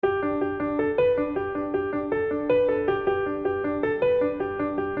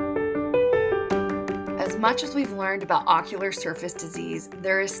much as we've learned about ocular surface disease,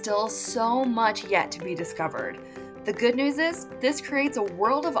 there is still so much yet to be discovered. The good news is, this creates a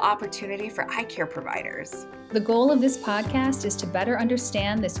world of opportunity for eye care providers. The goal of this podcast is to better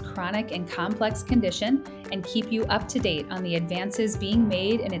understand this chronic and complex condition and keep you up to date on the advances being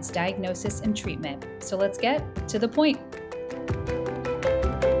made in its diagnosis and treatment. So let's get to the point.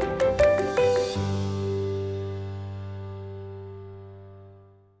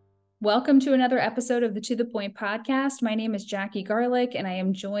 Welcome to another episode of the To The Point podcast. My name is Jackie Garlich, and I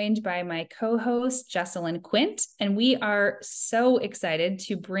am joined by my co-host, Jessilin Quint. And we are so excited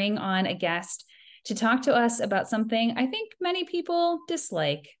to bring on a guest to talk to us about something I think many people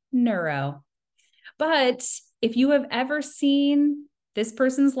dislike, neuro. But if you have ever seen this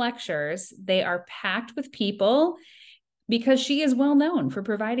person's lectures, they are packed with people because she is well known for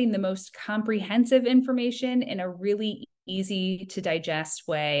providing the most comprehensive information in a really easy to digest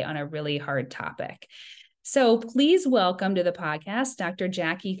way on a really hard topic. So please welcome to the podcast, Dr.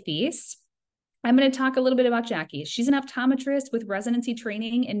 Jacqueline Theis. I'm going to talk a little bit about Jackie. She's an optometrist with residency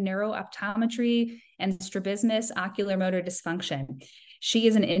training in neurooptometry and strabismus ocular motor dysfunction. She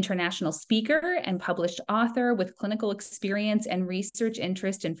is an international speaker and published author with clinical experience and research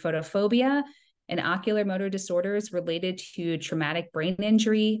interest in photophobia and ocular motor disorders related to traumatic brain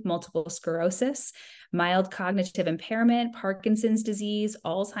injury, multiple sclerosis, mild cognitive impairment, Parkinson's disease,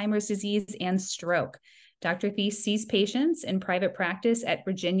 Alzheimer's disease, and stroke. Dr. Theis sees patients in private practice at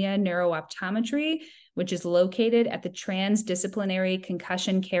Virginia Neurooptometry, which is located at the Transdisciplinary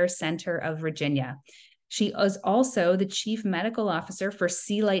Concussion Care Center of Virginia. She is also the Chief Medical Officer for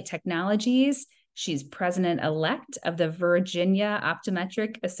Sealight Technologies. She's president-elect of the Virginia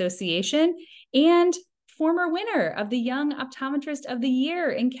Optometric Association and former winner of the Young Optometrist of the Year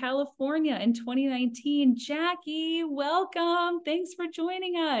in California in 2019. Jackie, welcome. Thanks for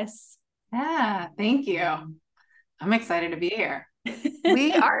joining us. Yeah, thank you. I'm excited to be here.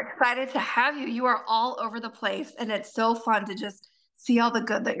 We are excited to have you. You are all over the place, and it's so fun to just see all the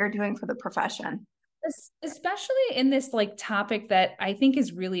good that you're doing for the profession. Especially in this topic that I think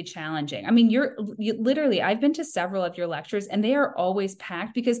is really challenging. I mean, you literally, I've been to several of your lectures and they are always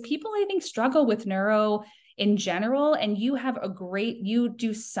packed because people, I think, struggle with neuro in general. And you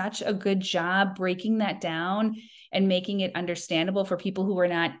do such a good job breaking that down and making it understandable for people who are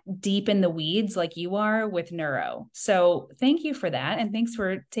not deep in the weeds like you are with neuro. So thank you for that. And thanks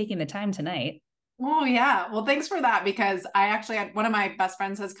for taking the time tonight. Oh, yeah. Well, thanks for that, because I actually had one of my best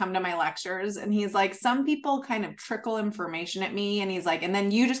friends has come to my lectures and he's like, some people kind of trickle information at me. And he's like, and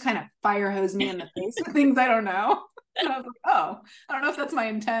then you just kind of fire hose me in the face with things I don't know. And I was like, oh, I don't know if that's my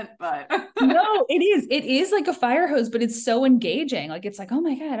intent, but. No, it is like a fire hose, but it's so engaging. It's like, oh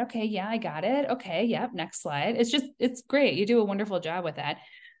my God. Okay. Yeah, I got it. Okay. Yep. Next slide. It's great. You do a wonderful job with that,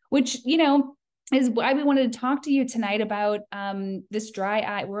 which, is why we wanted to talk to you tonight about this dry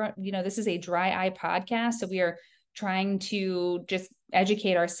eye. This is a dry eye podcast. So we are trying to just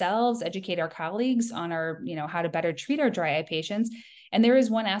educate ourselves, educate our colleagues on how to better treat our dry eye patients. And there is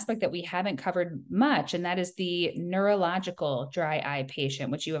one aspect that we haven't covered much, and that is the neurological dry eye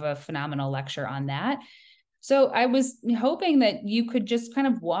patient, which you have a phenomenal lecture on that. So I was hoping that you could just kind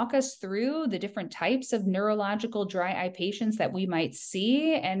of walk us through the different types of neurological dry eye patients that we might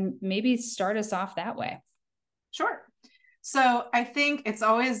see and maybe start us off that way. Sure. So I think it's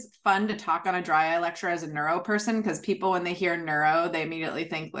always fun to talk on a dry eye lecture as a neuro person, because people, when they hear neuro, they immediately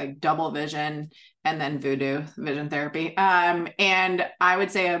think like double vision and then voodoo vision therapy. And I would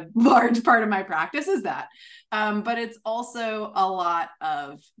say a large part of my practice is that. But it's also a lot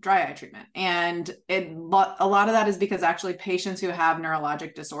of dry eye treatment. And a lot of that is because actually patients who have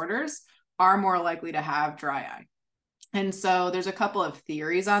neurologic disorders are more likely to have dry eye. And so there's a couple of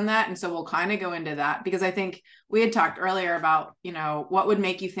theories on that. And so we'll kind of go into that, because I think we had talked earlier about, what would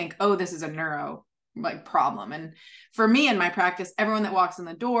make you think, oh, this is a neuro problem. And for me in my practice, everyone that walks in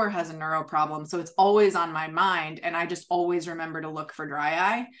the door has a neuro problem. So it's always on my mind. And I just always remember to look for dry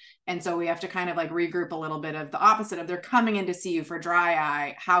eye. And so we have to kind of regroup a little bit of the opposite of, they're coming in to see you for dry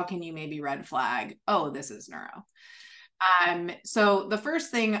eye. How can you maybe red flag, oh, this is neuro? So the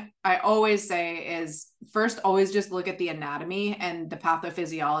first thing I always say is, first, always just look at the anatomy and the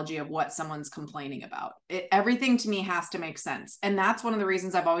pathophysiology of what someone's complaining about. Everything to me has to make sense. And that's one of the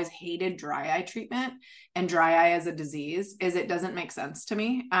reasons I've always hated dry eye treatment and dry eye as a disease, is it doesn't make sense to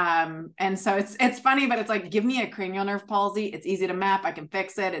me. And so it's funny, but it's like, give me a cranial nerve palsy. It's easy to map. I can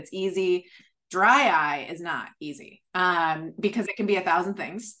fix it. It's easy. Dry eye is not easy, because it can be 1,000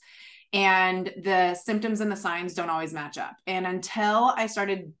 things. And the symptoms and the signs don't always match up. And until I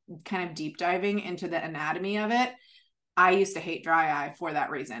started kind of deep diving into the anatomy of it, I used to hate dry eye for that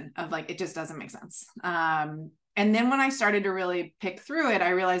reason of like, it just doesn't make sense. And then when I started to really pick through it,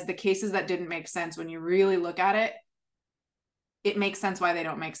 I realized the cases that didn't make sense, when you really look at it, it makes sense why they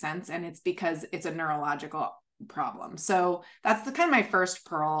don't make sense. And it's because it's a neurological problem. So that's the kind of my first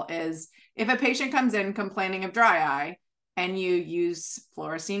pearl is, if a patient comes in complaining of dry eye and you use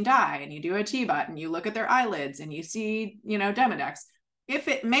fluorescein dye and you do a T-bot and you look at their eyelids and you see, Demodex, if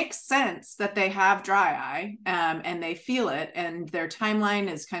it makes sense that they have dry eye and they feel it and their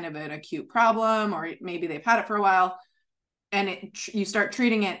timeline is kind of an acute problem, or maybe they've had it for a while, and you start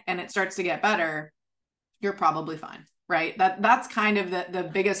treating it and it starts to get better, you're probably fine, right? That's kind of the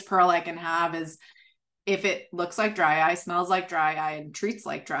biggest pearl I can have is, if it looks like dry eye, smells like dry eye, and treats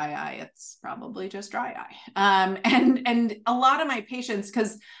like dry eye, it's probably just dry eye. And a lot of my patients,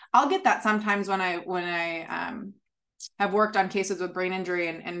 because I'll get that sometimes when I have worked on cases with brain injury,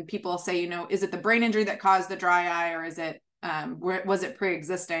 and people say, is it the brain injury that caused the dry eye, or is it was it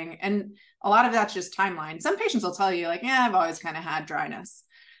pre-existing? And a lot of that's just timeline. Some patients will tell you like, yeah, I've always kind of had dryness.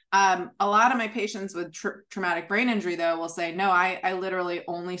 A lot of my patients with traumatic brain injury, though, will say, no, I literally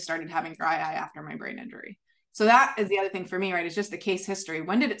only started having dry eye after my brain injury. So that is the other thing for me, right? It's just the case history.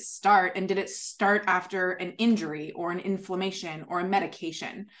 When did it start? And did it start after an injury or an inflammation or a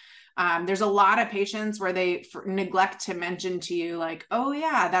medication? There's a lot of patients where they neglect to mention to you like, oh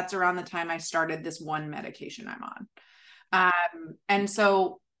yeah, that's around the time I started this one medication I'm on. And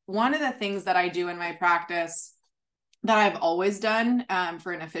so one of the things that I do in my practice that I've always done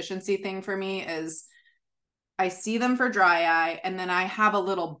for an efficiency thing for me is, I see them for dry eye, and then I have a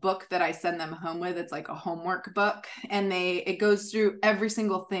little book that I send them home with. It's like a homework book, and it goes through every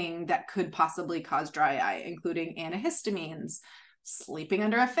single thing that could possibly cause dry eye, including antihistamines, sleeping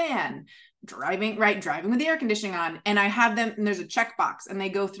under a fan, driving with the air conditioning on. And I have them, and there's a checkbox, and they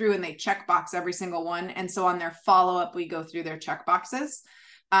go through and they check box every single one. And so on their follow-up, we go through their check boxes.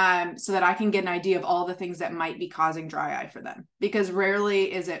 So that I can get an idea of all the things that might be causing dry eye for them, because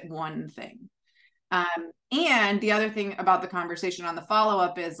rarely is it one thing. And the other thing about the conversation on the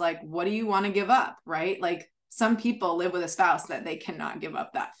follow-up is like, what do you want to give up, right? Like, some people live with a spouse that they cannot give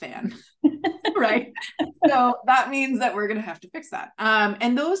up that fan, right? So that means that we're going to have to fix that.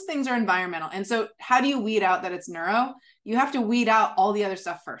 And those things are environmental. And so how do you weed out that it's neuro? You have to weed out all the other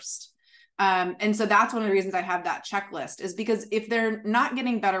stuff first. And so that's one of the reasons I have that checklist, is because if they're not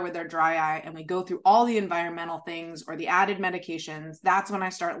getting better with their dry eye and we go through all the environmental things or the added medications, that's when I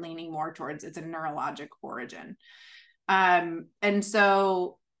start leaning more towards it's a neurologic origin. And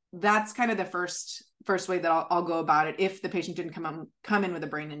so that's kind of the first way that I'll go about it if the patient didn't come in with a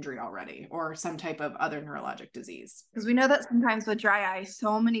brain injury already or some type of other neurologic disease. Because we know that sometimes with dry eye,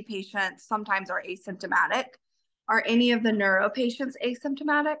 so many patients sometimes are asymptomatic. Are any of the neuro patients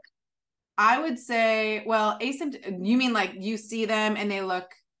asymptomatic? I would say, well, you mean like you see them and they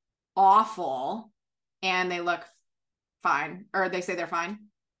look awful and they look fine, or they say they're fine?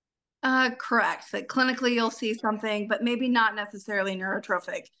 Correct. Like clinically you'll see something, but maybe not necessarily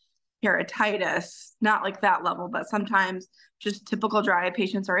neurotrophic keratitis, not like that level, but sometimes just typical dry eye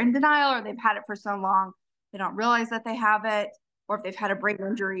patients are in denial, or they've had it for so long, they don't realize that they have it, or if they've had a brain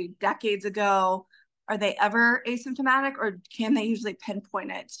injury decades ago. Are they ever asymptomatic, or can they usually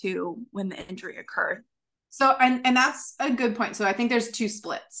pinpoint it to when the injury occurred? So, and that's a good point. So I think there's two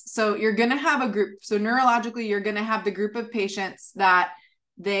splits. So you're going to have a group. So neurologically, you're going to have the group of patients that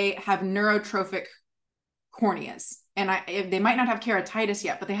they have neurotrophic corneas. And they might not have keratitis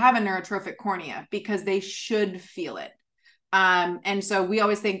yet, but they have a neurotrophic cornea because they should feel it. And so we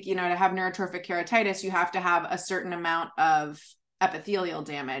always think, to have neurotrophic keratitis, you have to have a certain amount of epithelial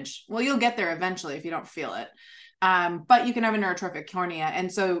damage. Well, you'll get there eventually if you don't feel it. But you can have a neurotrophic cornea.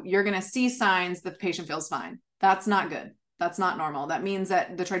 And so you're going to see signs that the patient feels fine. That's not good. That's not normal. That means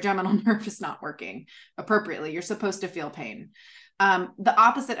that the trigeminal nerve is not working appropriately. You're supposed to feel pain. The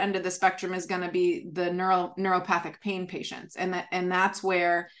opposite end of the spectrum is going to be the neuropathic pain patients. And that's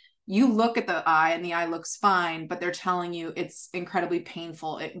where you look at the eye and the eye looks fine, but they're telling you it's incredibly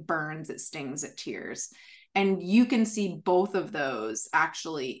painful. It burns, it stings, it tears. And you can see both of those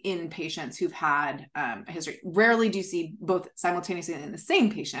actually in patients who've had a history. Rarely do you see both simultaneously in the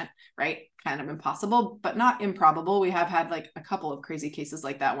same patient, right? Kind of impossible, but not improbable. We have had like a couple of crazy cases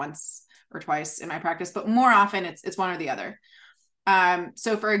like that once or twice in my practice, but more often it's one or the other.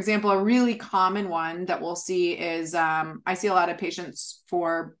 So for example, a really common one that we'll see is I see a lot of patients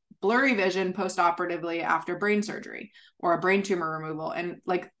for blurry vision post-operatively after brain surgery or a brain tumor removal. And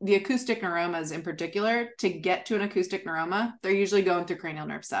like the acoustic neuromas in particular, to get to an acoustic neuroma, they're usually going through cranial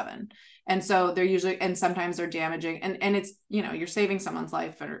nerve 7. And so they're usually, and sometimes they're damaging, and it's, you're saving someone's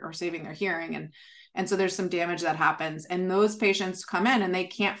life or saving their hearing. And so there's some damage that happens, and those patients come in and they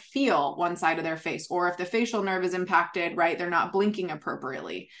can't feel one side of their face, or if the facial nerve is impacted, right, they're not blinking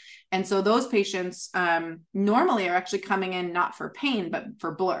appropriately. And so those patients normally are actually coming in not for pain, but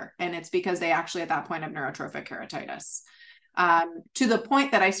for blur. And it's because they actually at that point have neurotrophic keratitis. To the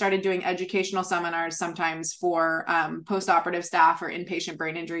point that I started doing educational seminars sometimes for post-operative staff or inpatient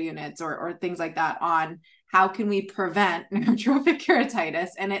brain injury units or things like that on how can we prevent neurotrophic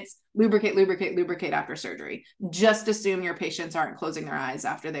keratitis. And it's lubricate after surgery. Just assume your patients aren't closing their eyes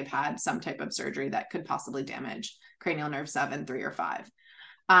after they've had some type of surgery that could possibly damage cranial nerve 7, 3, or 5.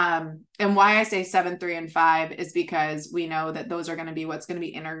 And why I say 7, 3, and 5 is because we know that those are going to be what's going to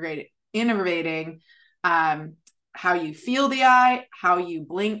be innervating how you feel the eye, how you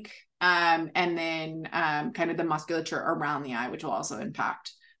blink, and then kind of the musculature around the eye, which will also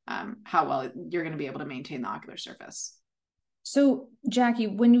impact how well you're going to be able to maintain the ocular surface. So, Jackie,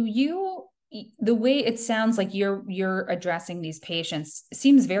 the way it sounds like you're addressing these patients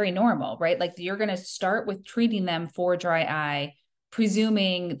seems very normal, right? Like you're going to start with treating them for dry eye,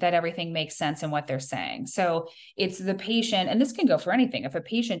 presuming that everything makes sense in what they're saying. So it's the patient, and this can go for anything. If a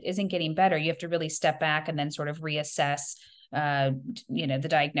patient isn't getting better, you have to really step back and then sort of reassess, the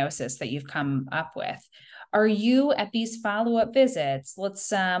diagnosis that you've come up with. Are you at these follow-up visits? Let's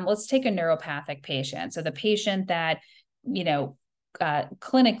take a neuropathic patient. So the patient that,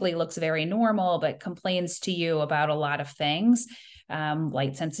 clinically looks very normal, but complains to you about a lot of things.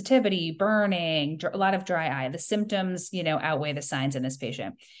 Light sensitivity, burning, a lot of dry eye. The symptoms, outweigh the signs in this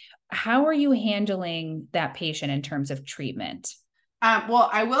patient. How are you handling that patient in terms of treatment? Well,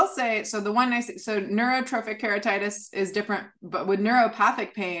 I will say, so neurotrophic keratitis is different, but with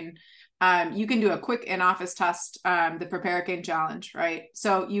neuropathic pain, you can do a quick in-office test, the proparacaine challenge, right?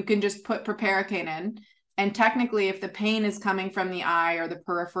 So you can just put proparacaine in, and technically if the pain is coming from the eye or the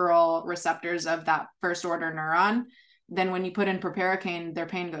peripheral receptors of that first order neuron, then when you put in proparacaine, their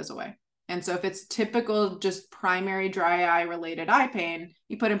pain goes away. And so if it's typical, just primary dry eye related eye pain,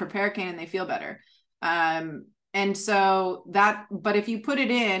 you put in proparacaine and they feel better. And so but if you put it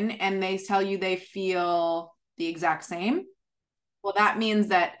in and they tell you they feel the exact same, well, that means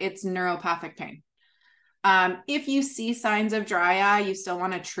that it's neuropathic pain. If you see signs of dry eye, you still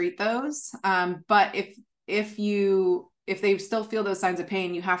want to treat those. But if they still feel those signs of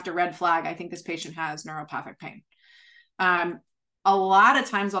pain, you have to red flag, I think this patient has neuropathic pain. A lot of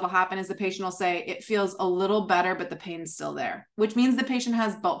times what'll happen is the patient will say it feels a little better, but the pain's still there, which means the patient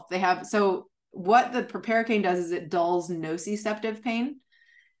has both. So what the proparacaine does is it dulls nociceptive pain.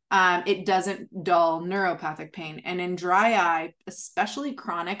 It doesn't dull neuropathic pain. And in dry eye, especially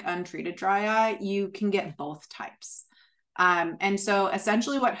chronic untreated dry eye, you can get both types. And so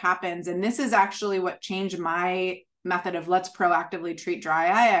essentially what happens, and this is actually what changed my method of let's proactively treat dry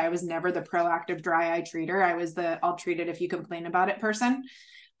eye. I was never the proactive dry eye treater. I was the I'll treat it if you complain about it person,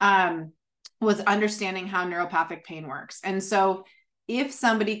 was understanding how neuropathic pain works. And so if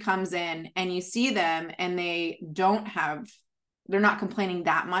somebody comes in and you see them and they're not complaining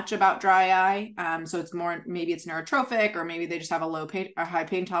that much about dry eye. So it's more, maybe it's neurotrophic, or maybe they just have a high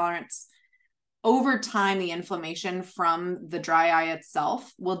pain tolerance. Over time, the inflammation from the dry eye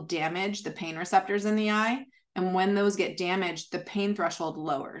itself will damage the pain receptors in the eye. And when those get damaged, the pain threshold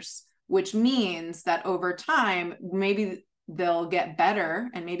lowers, which means that over time, maybe they'll get better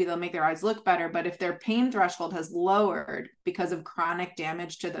and maybe they'll make their eyes look better. But if their pain threshold has lowered because of chronic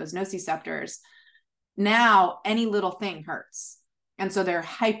damage to those nociceptors, now any little thing hurts. And so they're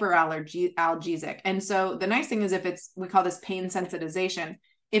hyperalgesic. And so the nice thing is we call this pain sensitization.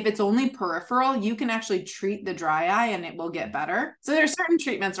 If it's only peripheral, you can actually treat the dry eye and it will get better. So there's certain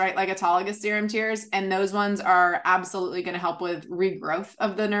treatments, right? Like autologous serum tears, and those ones are absolutely going to help with regrowth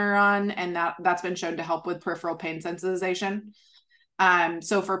of the neuron. And that's been shown to help with peripheral pain sensitization.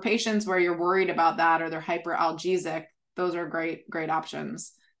 So for patients where you're worried about that or they're hyperalgesic, those are great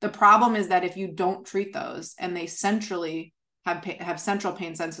options. The problem is that if you don't treat those and they centrally have central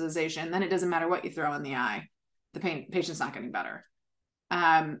pain sensitization, then it doesn't matter what you throw in the eye. The patient's not getting better.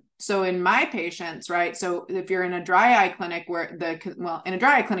 So in my patients, right? So if you're in a dry eye clinic in a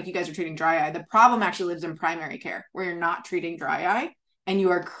dry eye clinic, you guys are treating dry eye. The problem actually lives in primary care where you're not treating dry eye and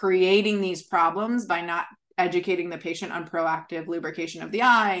you are creating these problems by not educating the patient on proactive lubrication of the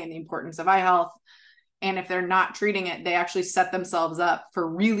eye and the importance of eye health. And if they're not treating it, they actually set themselves up for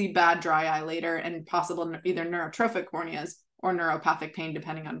really bad dry eye later and possible either neurotrophic corneas or neuropathic pain,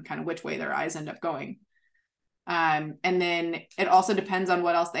 depending on kind of which way their eyes end up going. And then it also depends on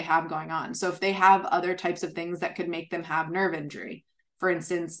what else they have going on. So if they have other types of things that could make them have nerve injury, For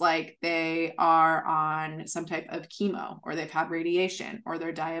instance, like they are on some type of chemo, or they've had radiation, or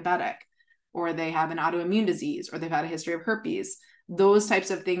they're diabetic, or they have an autoimmune disease, or they've had a history of herpes. Those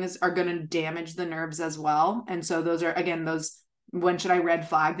types of things are going to damage the nerves as well. And so those are, again, those, when should I red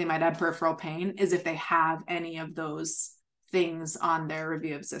flag they might have peripheral pain, is if they have any of those things on their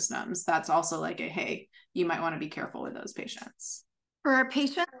review of systems. That's also like a, hey, you might want to be careful with those patients. For our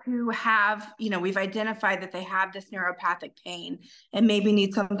patients who have, we've identified that they have this neuropathic pain and maybe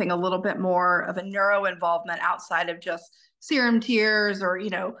need something a little bit more of a neuro involvement outside of just serum tears, or,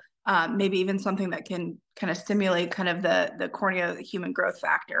 maybe even something that can kind of stimulate kind of the cornea, the human growth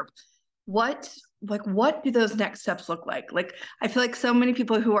factor. What do those next steps look like? Like, I feel like so many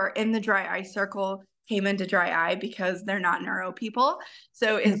people who are in the dry eye circle came into dry eye because they're not neuro people.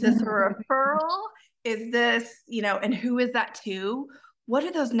 So is this a referral? Is this, and who is that to? What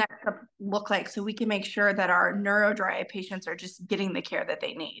do those next steps look like so we can make sure that our neuro dry eye patients are just getting the care that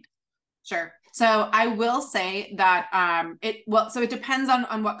they need? Sure. So I will say that it depends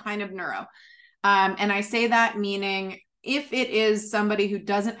on what kind of neuro. And I say that meaning if it is somebody who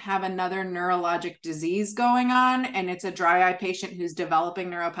doesn't have another neurologic disease going on and it's a dry eye patient who's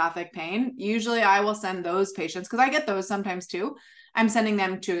developing neuropathic pain, usually I will send those patients, because I get those sometimes too. I'm sending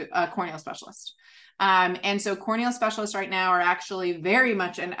them to a corneal specialist. And so corneal specialists right now are actually very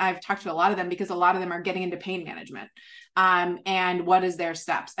much, and I've talked to a lot of them because a lot of them are getting into pain management. And what is their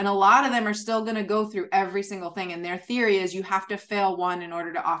steps? And a lot of them are still going to go through every single thing. And their theory is you have to fail one in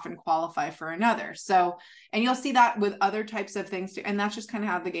order to often qualify for another. So, and you'll see that with other types of things too. And that's just kind of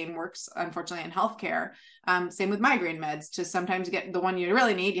how the game works, unfortunately, in healthcare. Same with migraine meds. To sometimes get the one you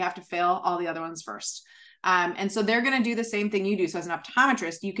really need, you have to fail all the other ones first. And so they're going to do the same thing you do. So as an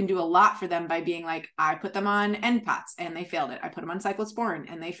optometrist, you can do a lot for them by being like, I put them on NPATs and they failed it. I put them on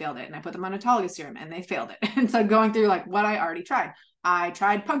cyclosporin and they failed it. And I put them on autologous serum and they failed it. And so going through like what I already tried, I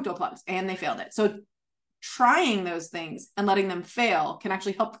tried punctal plugs and they failed it. So trying those things and letting them fail can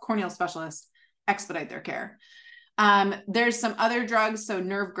actually help the corneal specialist expedite their care. There's some other drugs, so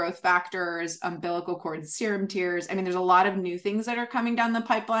nerve growth factors, umbilical cord serum tears. I mean, there's a lot of new things that are coming down the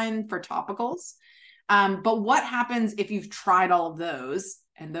pipeline for topicals. But what happens if you've tried all of those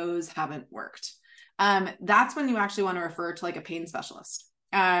and those haven't worked? That's when you actually want to refer to like a pain specialist.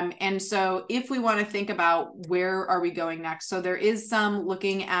 And so if we want to think about where are we going next? So there is some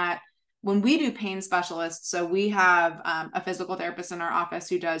looking at when we do pain specialists. So we have a physical therapist in our office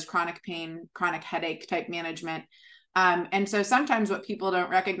who does chronic pain, chronic headache type management. And so sometimes what people don't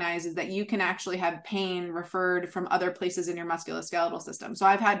recognize is that you can actually have pain referred from other places in your musculoskeletal system. So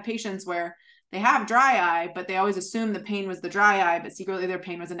I've had patients where they have dry eye, but they always assume the pain was the dry eye, but secretly their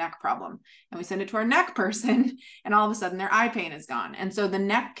pain was a neck problem. And we send it to our neck person and all of a sudden their eye pain is gone. And so the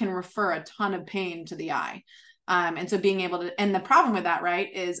neck can refer a ton of pain to the eye. And so being able to, and the problem with that,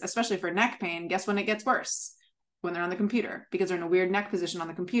 right, is especially for neck pain, guess when it gets worse? When they're on the computer, because they're in a weird neck position on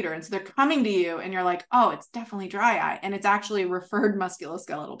the computer. And so they're coming to you and you're like, oh, it's definitely dry eye. And it's actually referred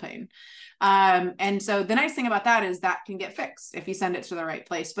musculoskeletal pain. And so the nice thing about that is that can get fixed if you send it to the right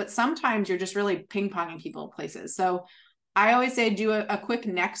place. But sometimes you're just really ping-ponging people places. So I always say do a quick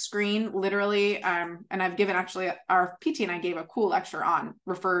neck screen, literally. And I've given actually our PT and I gave a cool lecture on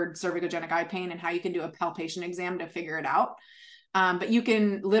referred cervicogenic eye pain and how you can do a palpation exam to figure it out. But you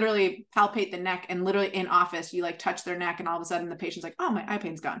can literally palpate the neck and literally in office, you like touch their neck and all of a sudden the patient's like, oh, my eye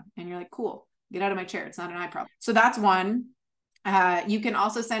pain's gone. And you're like, cool, get out of my chair. It's not an eye problem. So that's one. You can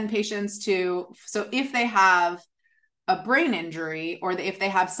also send patients to, so if they have a brain injury or if they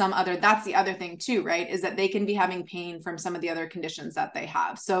have some other, that's the other thing too, right? Is that they can be having pain from some of the other conditions that they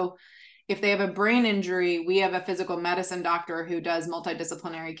have. So if they have a brain injury, we have a physical medicine doctor who does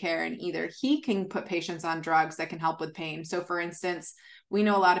multidisciplinary care, and either he can put patients on drugs that can help with pain. So for instance, we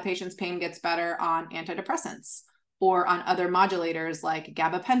know a lot of patients' pain gets better on antidepressants or on other modulators like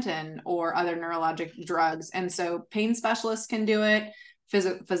gabapentin or other neurologic drugs. And so pain specialists can do it.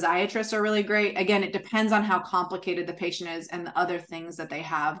 Physiatrists are really great. Again, it depends on how complicated the patient is and the other things that they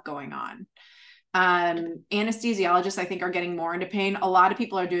have going on. Anesthesiologists, I think, are getting more into pain. A lot of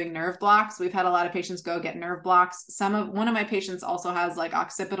people are doing nerve blocks. We've had a lot of patients go get nerve blocks. One of my patients also has like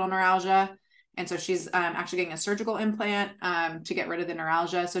occipital neuralgia. And so she's actually getting a surgical implant to get rid of the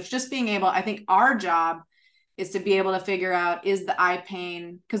neuralgia. So it's just being able, I think our job is to be able to figure out, is the eye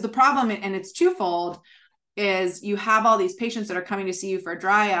pain, because the problem, and it's twofold, is you have all these patients that are coming to see you for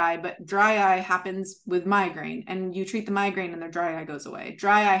dry eye, but dry eye happens with migraine and you treat the migraine and their dry eye goes away.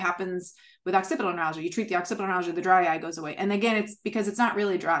 Dry eye happens with occipital neuralgia. You treat the occipital neuralgia, the dry eye goes away. And again, it's because it's not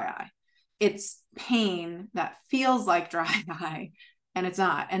really dry eye. It's pain that feels like dry eye and it's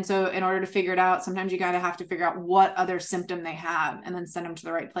not. And so in order to figure it out, sometimes you got to have to figure out what other symptom they have and then send them to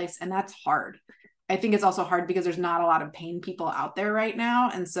the right place. And that's hard. I think it's also hard because there's not a lot of pain people out there right now.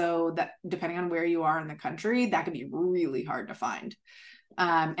 And so that, depending on where you are in the country, that can be really hard to find.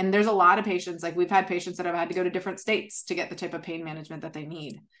 And there's a lot of patients, like we've had patients that have had to go to different states to get the type of pain management that they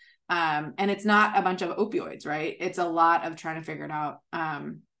need. And it's not a bunch of opioids, right? It's a lot of trying to figure it out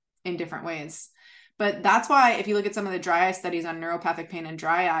in different ways. But that's why if you look at some of the dry eye studies on neuropathic pain and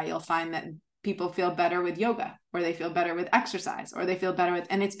dry eye, you'll find that people feel better with yoga, or they feel better with exercise, or they feel better with,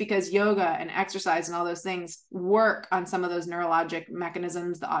 and it's because yoga and exercise and all those things work on some of those neurologic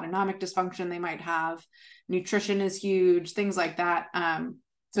mechanisms, the autonomic dysfunction they might have. Nutrition is huge, things like that.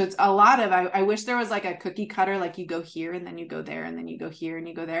 So it's a lot of, I wish there was like a cookie cutter, like you go here and then you go there and then you go here and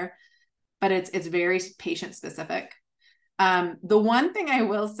you go there, but it's very patient specific. The one thing I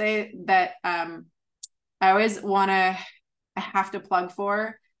will say that I always I have to plug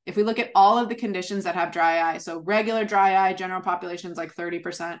for, if we look at all of the conditions that have dry eye, so regular dry eye, general population's like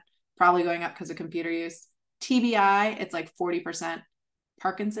 30%, probably going up because of computer use. TBI, it's like 40%.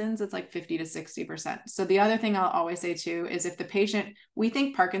 Parkinson's, it's like 50 to 60%. So the other thing I'll always say too is if the patient, we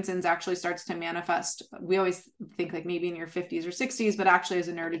think Parkinson's actually starts to manifest, we always think like maybe in your 50s or 60s, but actually as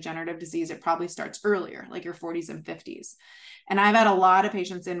a neurodegenerative disease, it probably starts earlier, like your 40s and 50s. And I've had a lot of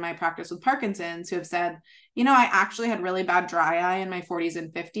patients in my practice with Parkinson's who have said, you know, I actually had really bad dry eye in my 40s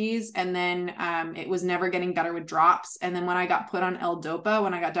and 50s. And then it was never getting better with drops. And then when I got put on L-DOPA,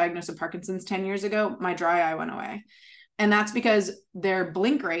 when I got diagnosed with Parkinson's 10 years ago, my dry eye went away. And that's because their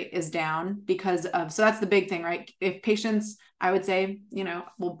blink rate is down because of, so that's the big thing, right? If patients, I would say, you know,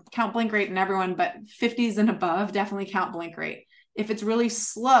 we'll count blink rate in everyone, but 50s and above definitely count blink rate. If it's really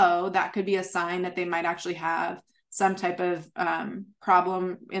slow, that could be a sign that they might actually have some type of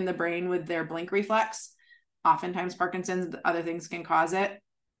problem in the brain with their blink reflex. Oftentimes Parkinson's, other things can cause it.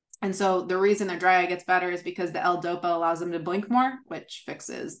 And so the reason their dry eye gets better is because the L-DOPA allows them to blink more, which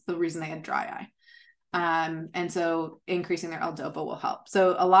fixes the reason they had dry eye. And so increasing their L-DOPA will help.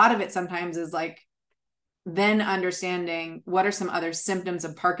 So a lot of it sometimes is like then understanding what are some other symptoms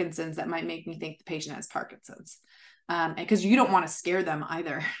of Parkinson's that might make me think the patient has Parkinson's. Because you don't want to scare them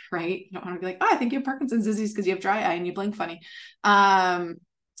either, right? You don't want to be like, oh, I think you have Parkinson's disease because you have dry eye and you blink funny. But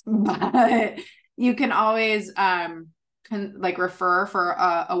you can always refer for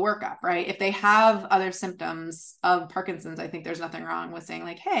a workup, right? If they have other symptoms of Parkinson's, I think there's nothing wrong with saying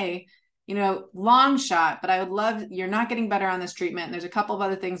like, hey, you know, long shot, but I would love, you're not getting better on this treatment. And there's a couple of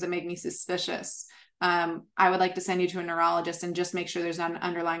other things that make me suspicious. I would like to send you to a neurologist and just make sure there's not an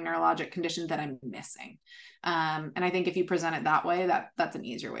underlying neurologic condition that I'm missing. And I think if you present it that way, that's an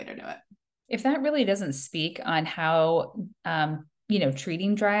easier way to do it. If that really doesn't speak on how,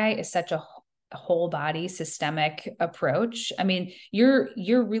 treating dry eye is such a whole body systemic approach. I mean, you're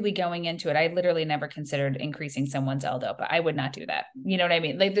really going into it. I literally never considered increasing someone's L-DOPA. I would not do that. You know what I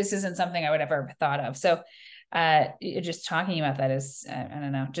mean? Like this isn't something I would ever have thought of. So just talking about that is, I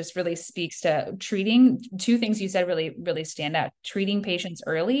don't know, just really speaks to treating. Two things you said really, really stand out. Treating patients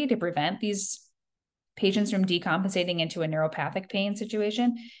early to prevent these patients from decompensating into a neuropathic pain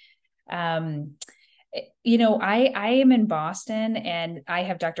situation. I am in Boston and I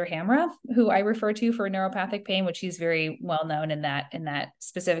have Dr. Hamra, who I refer to for neuropathic pain, which he's very well known in that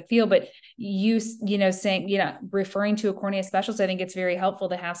specific field. But referring to a cornea specialist, I think it's very helpful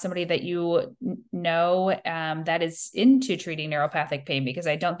to have somebody that you know that is into treating neuropathic pain, because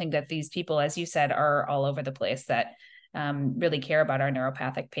I don't think that these people, as you said, are all over the place that really care about our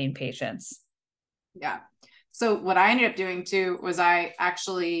neuropathic pain patients. Yeah. So what I ended up doing too was I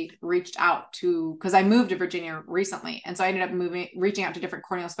actually reached out to, because I moved to Virginia recently. And so I ended up reaching out to different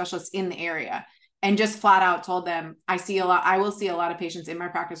corneal specialists in the area and just flat out told them, I will see a lot of patients in my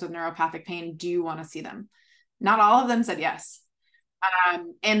practice with neuropathic pain. Do you want to see them? Not all of them said yes.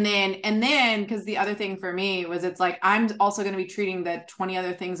 And then, because the other thing for me was, it's like, I'm also going to be treating the 20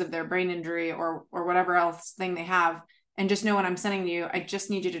 other things of their brain injury or whatever else thing they have. And just know when I'm sending you, I just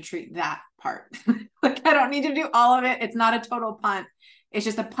need you to treat that part. Like, I don't need to do all of it. It's not a total punt. It's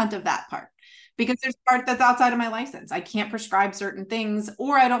just a punt of that part, because there's part that's outside of my license. I can't prescribe certain things,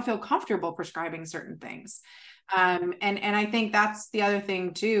 or I don't feel comfortable prescribing certain things. And I think that's the other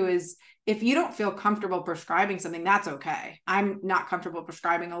thing too, is if you don't feel comfortable prescribing something, that's okay. I'm not comfortable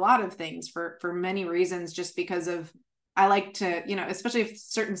prescribing a lot of things for many reasons, just because of, I like to, especially if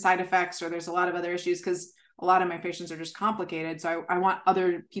certain side effects or there's a lot of other issues, because a lot of my patients are just complicated. So I want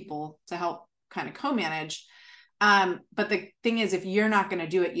other people to help kind of co-manage. But the thing is, if you're not going to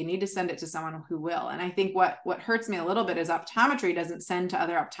do it, you need to send it to someone who will. And I think what hurts me a little bit is optometry doesn't send to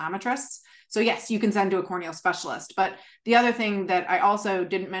other optometrists. So yes, you can send to a corneal specialist. But the other thing that I also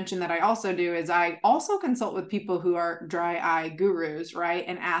didn't mention that I also do is I also consult with people who are dry eye gurus, right?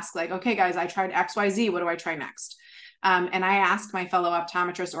 And ask like, okay, guys, I tried XYZ. What do I try next? And I ask my fellow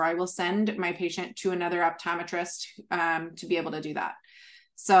optometrist, or I will send my patient to another optometrist to be able to do that.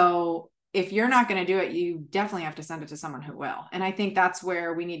 So if you're not going to do it, you definitely have to send it to someone who will. And I think that's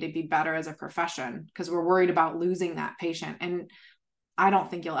where we need to be better as a profession, because we're worried about losing that patient. And I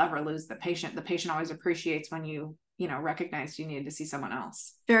don't think you'll ever lose the patient. The patient always appreciates when you recognize you needed to see someone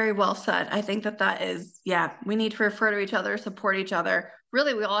else. Very well said. I think that is, we need to refer to each other, support each other.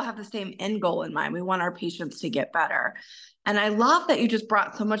 Really, we all have the same end goal in mind. We want our patients to get better. And I love that you just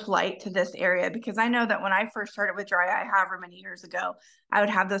brought so much light to this area, because I know that when I first started with dry eye, however many years ago, I would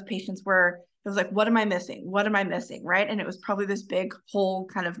have those patients where it was like, what am I missing? What am I missing? Right. And it was probably this big whole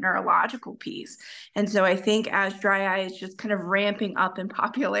kind of neurological piece. And so I think as dry eye is just kind of ramping up in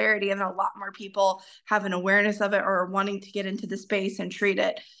popularity and a lot more people have an awareness of it or wanting to get into the space and treat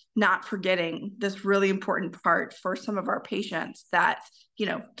it, not forgetting this really important part for some of our patients that,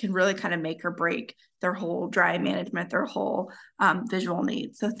 can really kind of make or break their whole dry eye management, their whole visual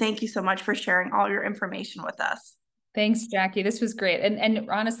needs. So thank you so much for sharing all your information with us. Thanks, Jackie. This was great. And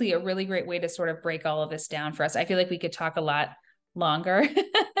honestly, a really great way to sort of break all of this down for us. I feel like we could talk a lot longer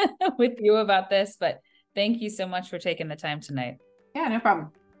with you about this, but thank you so much for taking the time tonight. Yeah, no problem.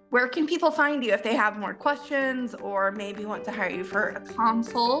 Where can people find you if they have more questions or maybe want to hire you for a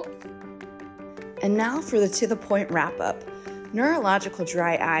consult? And now for the To The Point wrap up. Neurological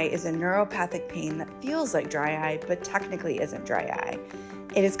dry eye is a neuropathic pain that feels like dry eye, but technically isn't dry eye.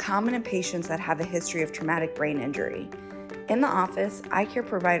 It is common in patients that have a history of traumatic brain injury. In the office, eye care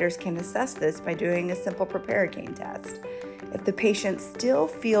providers can assess this by doing a simple proparacaine test. If the patient still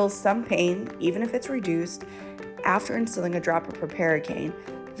feels some pain, even if it's reduced, after instilling a drop of proparacaine,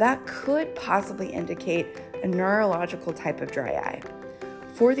 that could possibly indicate a neurological type of dry eye.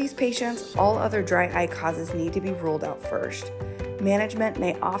 For these patients, all other dry eye causes need to be ruled out first. Management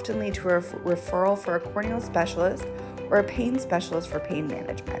may often lead to a referral for a corneal specialist or a pain specialist for pain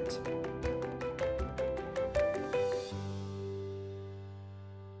management.